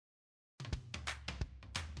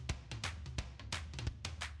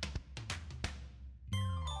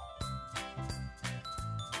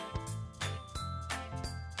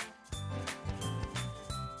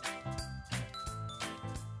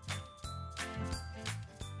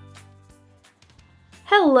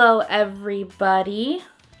Hello everybody,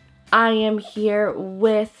 I am here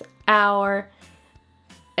with our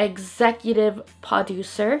executive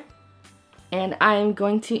Pawducer and I am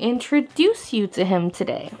going to introduce you to him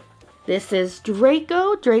today. This is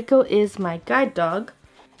Draco. Draco is my guide dog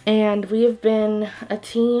and we have been a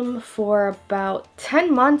team for about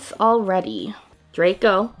 10 months already.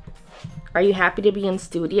 Draco, are you happy to be in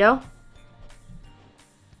studio?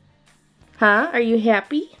 Huh? Are you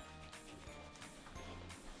happy?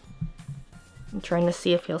 I'm trying to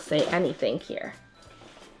see if he'll say anything here.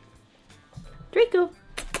 Draco,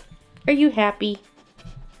 are you happy?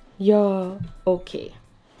 Yeah, okay.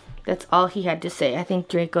 That's all he had to say. I think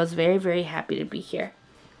Draco's very, very happy to be here.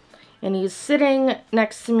 And he's sitting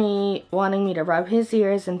next to me, wanting me to rub his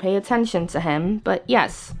ears and pay attention to him. But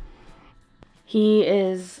yes, he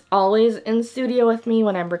is always in studio with me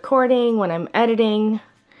when I'm recording, when I'm editing,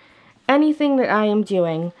 anything that I am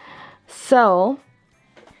doing. So,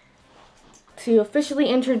 to officially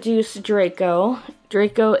introduce Draco,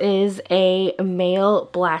 Draco is a male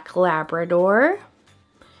black Labrador,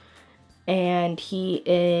 and he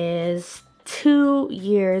is 2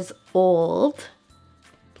 years old.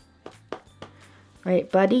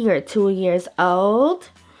 Right, buddy, you're 2 years old.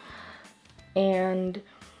 And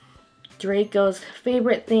Draco's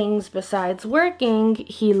favorite things besides working,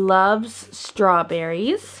 he loves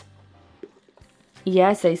strawberries.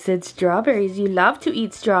 Yes, I said strawberries. You love to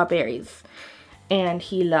eat strawberries. And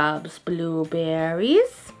he loves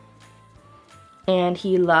blueberries. And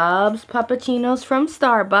he loves puppuccinos from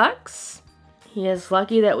Starbucks. He is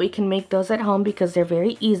lucky that we can make those at home because they're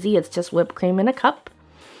very easy. It's just whipped cream in a cup.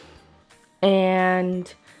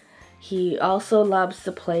 And he also loves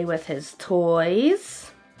to play with his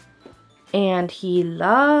toys. And he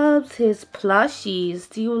loves his plushies.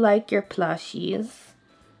 Do you like your plushies?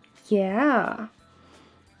 Yeah.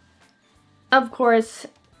 Of course,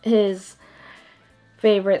 his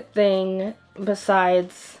favorite thing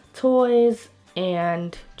besides toys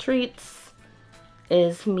and treats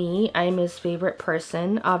is me. I'm his favorite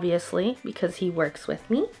person, obviously, because he works with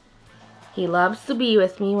me. He loves to be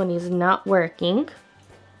with me when he's not working.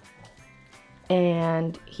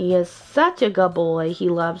 And he is such a good boy. He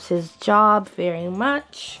loves his job very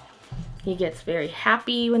much. He gets very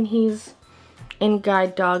happy when he's in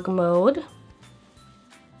guide dog mode.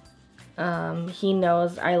 He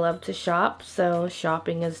knows I love to shop, so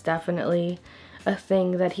shopping is definitely a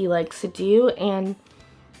thing that he likes to do. And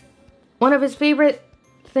one of his favorite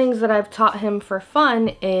things that I've taught him for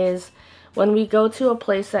fun is when we go to a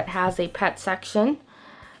place that has a pet section,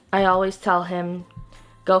 I always tell him,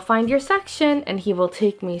 go find your section, and he will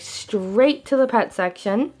take me straight to the pet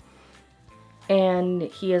section. And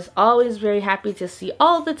he is always very happy to see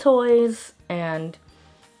all the toys and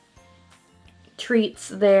treats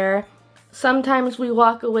there. Sometimes we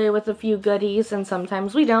walk away with a few goodies and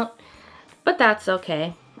sometimes we don't, but that's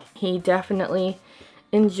okay. He definitely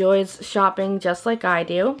enjoys shopping just like I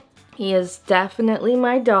do. He is definitely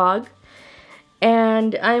my dog.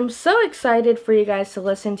 And I'm so excited for you guys to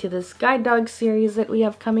listen to this guide dog series that we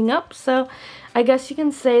have coming up. So I guess you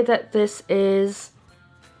can say that this is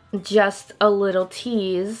just a little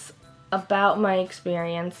tease about my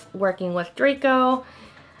experience working with Draco.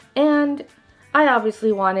 And I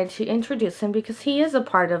obviously wanted to introduce him because he is a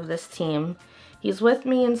part of this team. He's with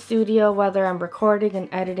me in studio whether I'm recording and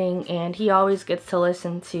editing, and he always gets to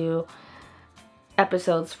listen to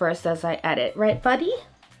episodes first as I edit. Right, buddy?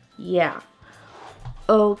 Yeah.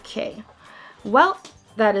 Okay. Well,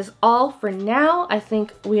 that is all for now. I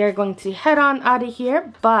think we are going to head on out of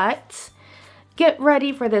here, but get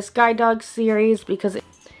ready for this guide dog series because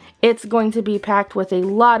it's going to be packed with a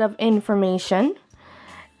lot of information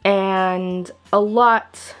and a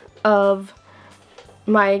lot of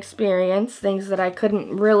my experience, things that I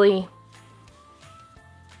couldn't really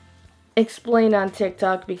explain on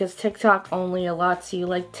TikTok because TikTok only allots you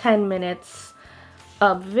like 10 minutes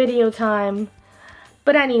of video time.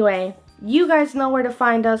 But anyway, you guys know where to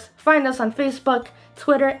find us. Find us on Facebook,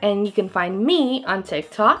 Twitter, and you can find me on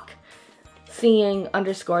TikTok,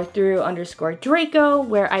 seeing_through_Draco,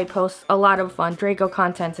 where I post a lot of fun Draco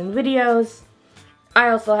content and videos.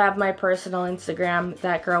 I also have my personal Instagram,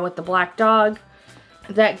 that girl with the black dog.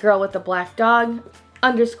 That girl with the black dog,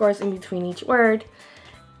 underscores in between each word.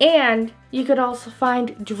 And you could also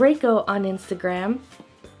find Draco on Instagram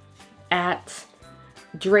at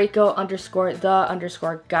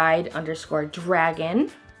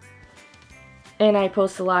Draco_the_guide_dragon. And I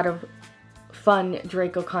post a lot of fun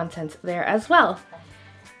Draco content there as well.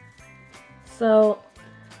 So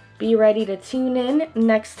be ready to tune in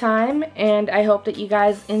next time, and I hope that you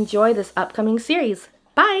guys enjoy this upcoming series.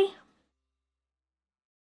 Bye!